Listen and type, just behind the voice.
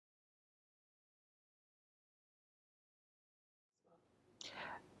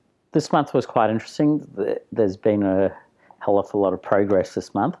This month was quite interesting. There's been a hell of a lot of progress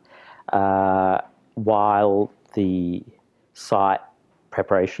this month. While the site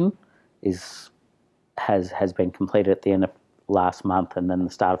preparation has been completed at the end of last month, and then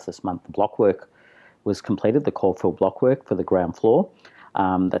the start of this month, the block work was completed, the core fill block work for the ground floor.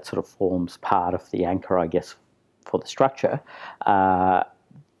 That sort of forms part of the anchor, I guess, for the structure.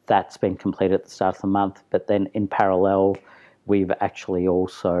 That's been completed at the start of the month, but then in parallel, we've actually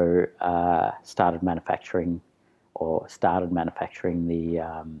also started manufacturing the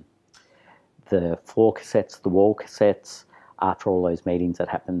floor cassettes, the wall cassettes, after all those meetings that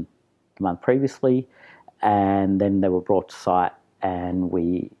happened the month previously, and then they were brought to site and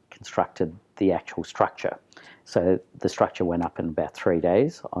we constructed the actual structure. So the structure went up in about 3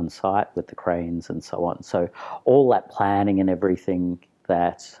 days on site with the cranes and so on. So all that planning and everything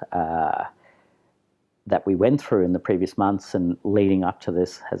that we went through in the previous months and leading up to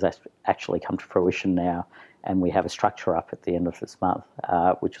this has actually come to fruition now, and we have a structure up at the end of this month,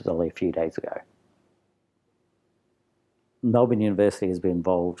 which was only a few days ago. Melbourne University has been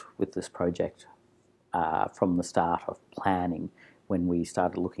involved with this project from the start of planning, when we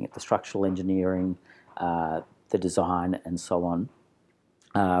started looking at the structural engineering, the design and so on.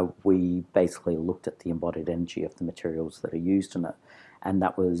 We basically looked at the embodied energy of the materials that are used in it, and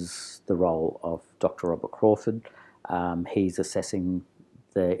that was the role of Dr. Robert Crawford. He's assessing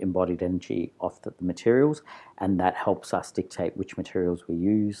the embodied energy of the materials, and that helps us dictate which materials we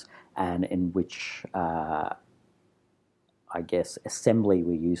use and in which, I guess, assembly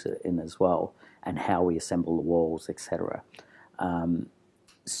we use it in as well, and how we assemble the walls, etc.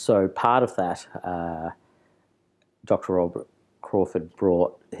 So part of that, Dr. Robert Crawford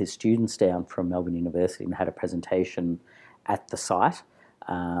brought his students down from Melbourne University and had a presentation at the site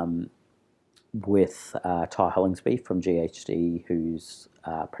with Ty Hollingsby from GHD, who's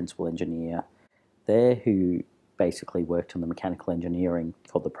principal engineer there, who basically worked on the mechanical engineering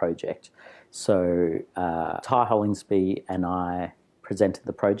for the project. So Ty Hollingsby and I presented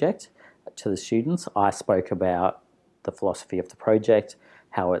the project to the students. I spoke about the philosophy of the project,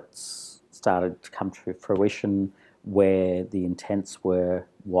 how it's started to come to fruition, where the intents were,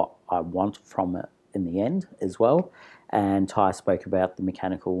 what I want from it in the end as well. And Ty spoke about the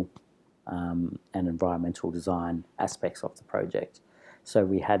mechanical and environmental design aspects of the project. So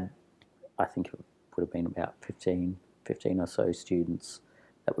we had, I think it would have been about 15 or so students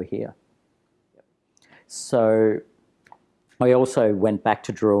that were here. So I also went back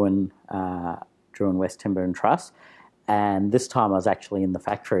to Druin West Timber and Truss, and this time I was actually in the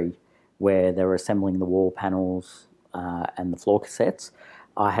factory where they were assembling the wall panels and the floor cassettes.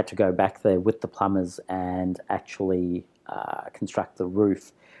 I had to go back there with the plumbers and actually construct the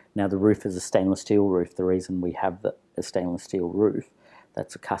roof. Now the roof is a stainless steel roof. The reason we have a stainless steel roof,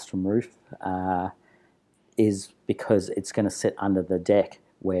 that's a custom roof, is because it's going to sit under the deck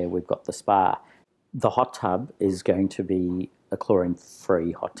where we've got the spa. The hot tub is going to be a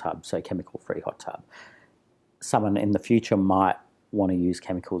chlorine-free hot tub, so chemical-free hot tub. Someone in the future might want to use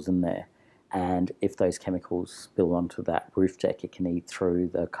chemicals in there, and if those chemicals spill onto that roof deck, it can eat through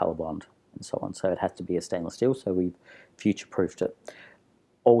the colour bond and so on. So it has to be a stainless steel, so we've future-proofed it.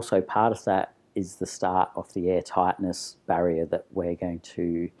 Also part of that is the start of the air tightness barrier that we're going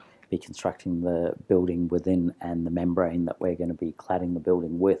to be constructing the building within, and the membrane that we're going to be cladding the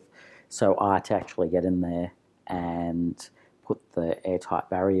building with. So I had to actually get in there and put the airtight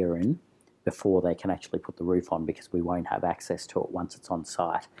barrier in before they can actually put the roof on, because we won't have access to it once it's on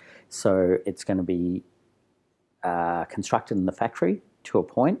site. So it's going to be constructed in the factory to a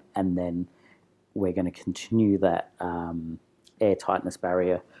point, and then we're going to continue that air tightness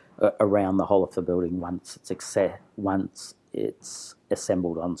barrier around the whole of the building once it's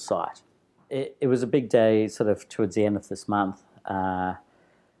assembled on site. It was a big day sort of towards the end of this month,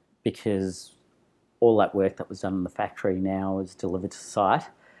 because all that work that was done in the factory now is delivered to site.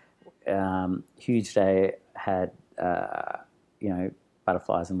 Huge day. Had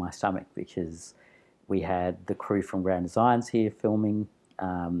butterflies in my stomach, because we had the crew from Grand Designs here filming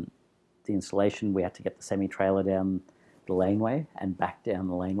the installation. We had to get the semi-trailer down the laneway and back down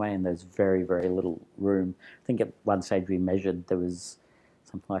the laneway, and there's very, very little room. I think at one stage we measured there was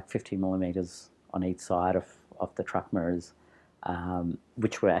something like 50 millimetres on each side of the truck mirrors,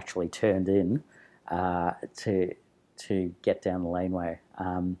 which were actually turned in to get down the laneway.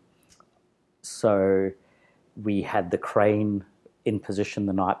 So we had the crane in position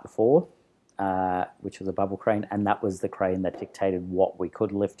the night before, which was a bubble crane, and that was the crane that dictated what we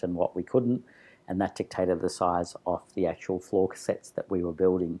could lift and what we couldn't, and that dictated the size of the actual floor cassettes that we were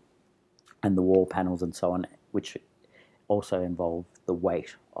building and the wall panels and so on, which also involved the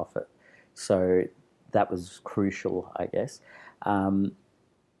weight of it. So that was crucial, I guess.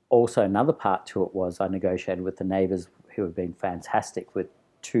 Also, another part to it was I negotiated with the neighbours, who have been fantastic, with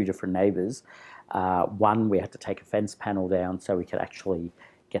two different neighbours. One, we had to take a fence panel down so we could actually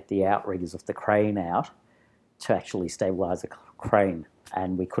get the outriggers of the crane out to actually stabilise the crane,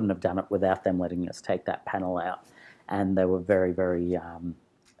 and we couldn't have done it without them letting us take that panel out. And they were very, very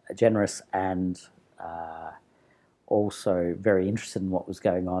generous, and also very interested in what was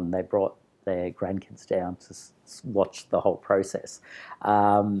going on. They brought their grandkids down to watch the whole process.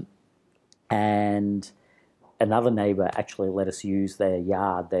 And another neighbour actually let us use their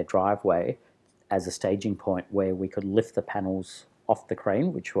yard, their driveway, as a staging point where we could lift the panels off the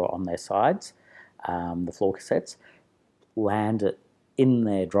crane, which were on their sides, the floor cassettes, land it in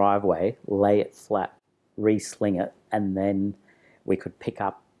their driveway, lay it flat, re-sling it, and then we could pick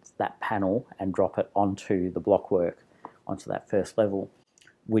up that panel and drop it onto the blockwork, onto that first level,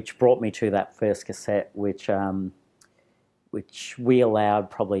 which brought me to that first cassette, which we allowed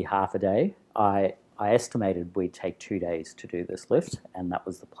probably half a day. I estimated we'd take 2 days to do this lift, and that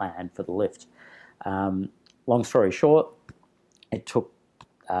was the plan for the lift. Long story short, it took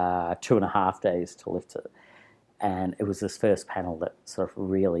 2.5 days to lift it, and it was this first panel that sort of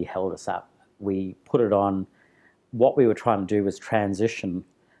really held us up. We put it on. What we were trying to do was transition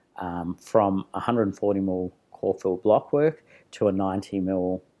from 140mm core-filled blockwork to a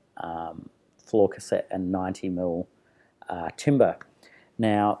 90mm floor cassette and 90mm timber.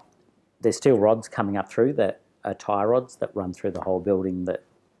 Now, there's steel rods coming up through that are tie rods that run through the whole building that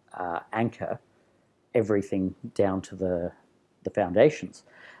anchor everything down to the foundations.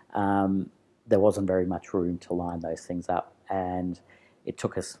 There wasn't very much room to line those things up, and it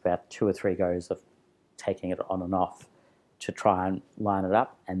took us about 2 or 3 goes of taking it on and off to try and line it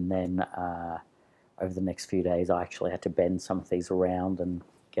up. And then over the next few days, I actually had to bend some of these around and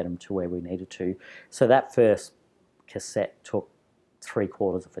get them to where we needed to. So that first cassette took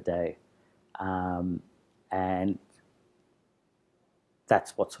 3/4 of a day. And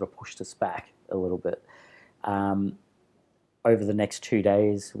that's what sort of pushed us back a little bit. Over the next 2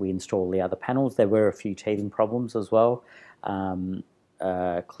 days, we installed the other panels. There were a few teething problems as well.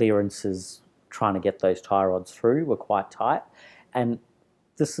 Clearances, trying to get those tie rods through, were quite tight. And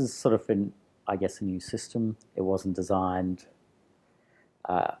this is sort of, I guess, a new system. It wasn't designed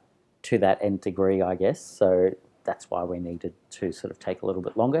to that nth degree, I guess. So that's why we needed to sort of take a little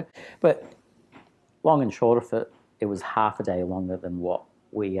bit longer. But long and short of it, it was half a day longer than what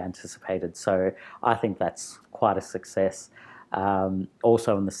we anticipated. So I think that's quite a success.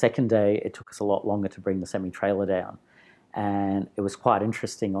 Also, on the second day, it took us a lot longer to bring the semi-trailer down. And it was quite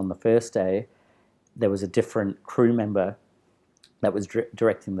interesting. On the first day, there was a different crew member that was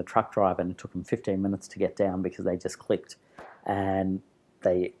directing the truck driver, and it took them 15 minutes to get down because they just clicked. And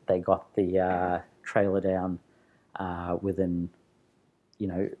they got the trailer down within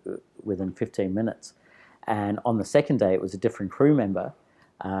 15 minutes. And on the second day, it was a different crew member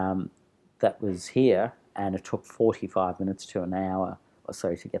that was here, and it took 45 minutes to an hour or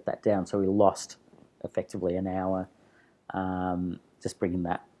so to get that down. So we lost effectively an hour just bringing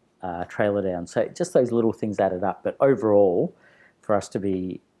that trailer down. So just those little things added up. But overall, for us to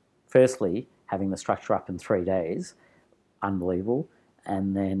be, firstly, having the structure up in 3 days, unbelievable.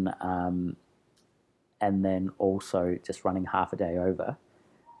 And then also just running half a day over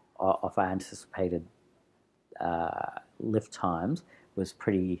of our anticipated lift times was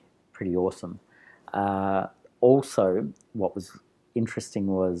pretty awesome. Also, what was interesting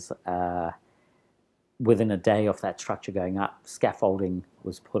was within a day of that structure going up, scaffolding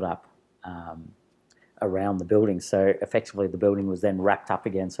was put up around the building. So effectively the building was then wrapped up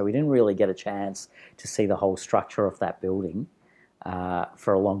again. So we didn't really get a chance to see the whole structure of that building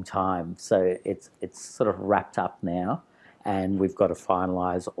for a long time. So it's sort of wrapped up now, and we've got to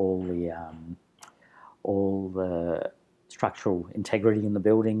finalise all the structural integrity in the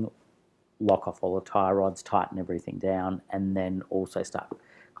building, lock off all the tie rods, tighten everything down, and then also start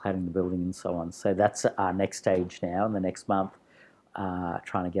cladding the building and so on. So that's our next stage now in the next month,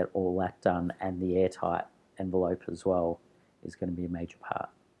 trying to get all that done, and the airtight envelope as well is going to be a major part.